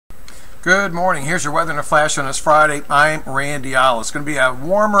Good morning. Here's your weather in a flash on this Friday. I'm Randy Allen. It's going to be a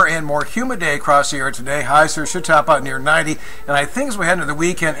warmer and more humid day across the area today. Highs here should top out near 90. And I think as we head into the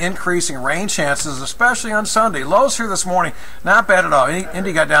weekend, increasing rain chances, especially on Sunday. Lows here this morning, not bad at all.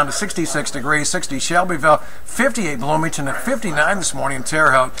 Indy got down to 66 degrees, 60 Shelbyville, 58 Bloomington, and 59 this morning in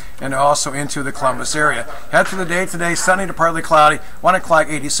Terre Haute, and also into the Columbus area. Head through the day today, sunny to partly cloudy. 1 o'clock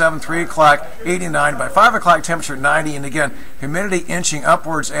 87, 3 o'clock 89. By 5 o'clock temperature 90. And again, humidity inching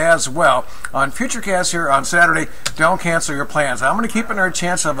upwards as well. On Futurecast here on Saturday, don't cancel your plans. I'm going to keep in our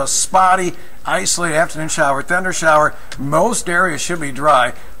chance of a spotty, isolated afternoon shower, thunder shower. Most areas should be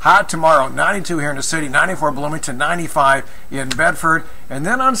dry. Hot tomorrow, 92 here in the city, 94 Bloomington, 95 in Bedford. And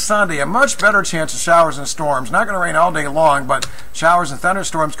then on Sunday, a much better chance of showers and storms. Not going to rain all day long, but showers and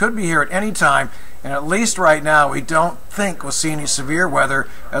thunderstorms could be here at any time. And at least right now, we don't think we'll see any severe weather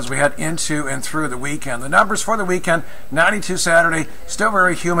as we head into and through the weekend. The numbers for the weekend, 92 Saturday, still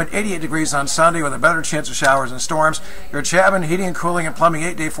very humid, 88 degrees on Sunday with a better chance of showers and storms. Your Chapman Heating and Cooling and Plumbing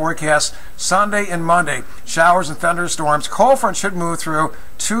 8-day forecast, Sunday and Monday, showers and thunderstorms. Cold front should move through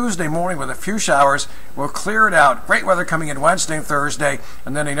Tuesday morning with a few showers. We'll clear it out. Great weather coming in Wednesday and Thursday,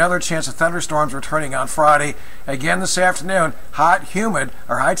 and then another chance of thunderstorms returning on Friday. Again this afternoon, hot, humid,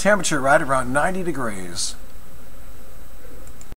 or high temperature right around 90 degrees.